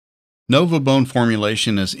NovaBone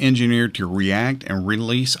formulation is engineered to react and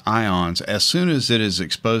release ions as soon as it is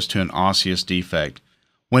exposed to an osseous defect.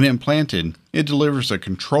 When implanted, it delivers a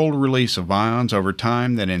controlled release of ions over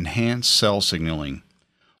time that enhance cell signaling.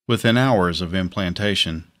 Within hours of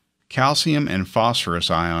implantation, calcium and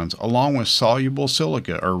phosphorus ions along with soluble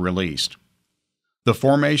silica are released. The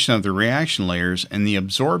formation of the reaction layers and the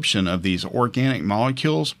absorption of these organic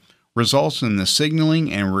molecules results in the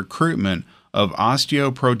signaling and recruitment of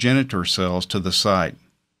osteoprogenitor cells to the site.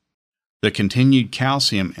 The continued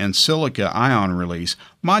calcium and silica ion release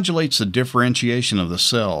modulates the differentiation of the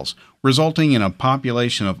cells, resulting in a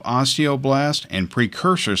population of osteoblast and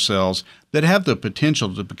precursor cells that have the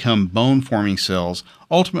potential to become bone-forming cells,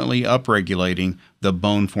 ultimately upregulating the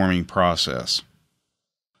bone-forming process.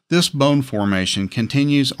 This bone formation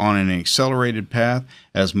continues on an accelerated path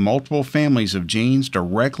as multiple families of genes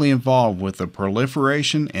directly involved with the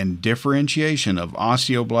proliferation and differentiation of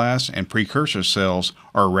osteoblasts and precursor cells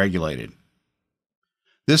are regulated.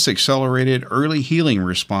 This accelerated early healing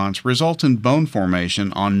response results in bone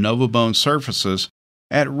formation on NovaBone surfaces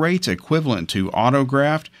at rates equivalent to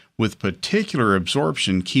autograft, with particular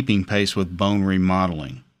absorption keeping pace with bone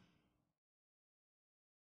remodeling.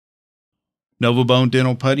 NovaBone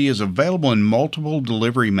Dental Putty is available in multiple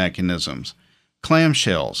delivery mechanisms,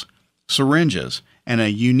 clamshells, syringes, and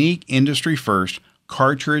a unique industry-first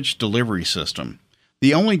cartridge delivery system,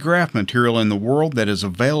 the only graft material in the world that is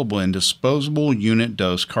available in disposable unit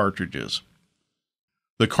dose cartridges.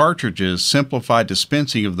 The cartridges simplify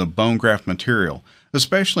dispensing of the bone graft material,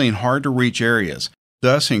 especially in hard-to-reach areas,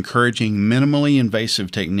 thus encouraging minimally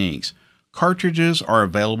invasive techniques. Cartridges are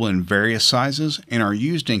available in various sizes and are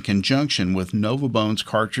used in conjunction with NovaBone's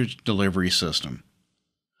cartridge delivery system.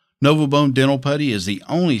 NovaBone Dental Putty is the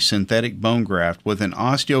only synthetic bone graft with an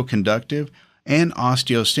osteoconductive and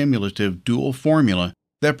osteostimulative dual formula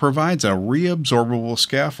that provides a reabsorbable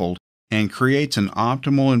scaffold and creates an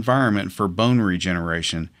optimal environment for bone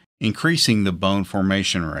regeneration, increasing the bone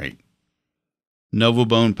formation rate.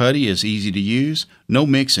 NovaBone Putty is easy to use, no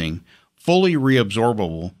mixing, fully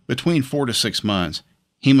reabsorbable between 4 to 6 months,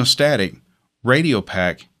 hemostatic,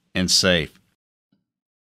 radiopac, and safe.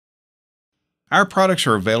 Our products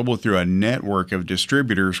are available through a network of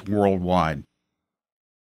distributors worldwide.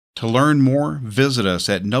 To learn more, visit us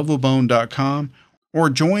at novabone.com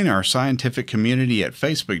or join our scientific community at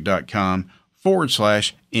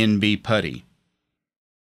facebook.com/NBPutty.